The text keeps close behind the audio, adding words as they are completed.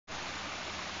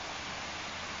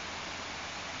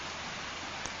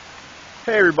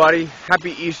Hey everybody,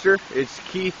 happy Easter. It's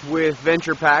Keith with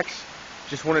Venture Packs.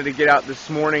 Just wanted to get out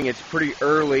this morning. It's pretty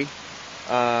early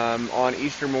on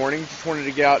Easter morning. Just wanted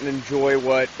to get out and enjoy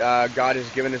what God has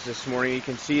given us this morning. You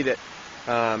can see that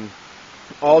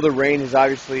all the rain has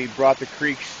obviously brought the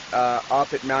creeks up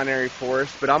at Mount Airy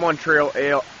Forest, but I'm on Trail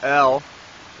L,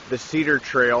 the Cedar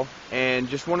Trail, and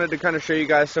just wanted to kind of show you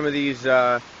guys some of these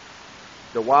the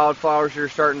wildflowers that are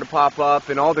starting to pop up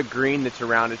and all the green that's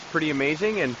around. It's pretty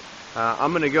amazing, and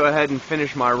I'm going to go ahead and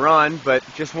finish my run, but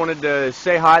just wanted to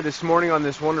say hi this morning on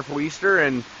this wonderful Easter,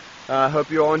 and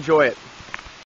hope you all enjoy it.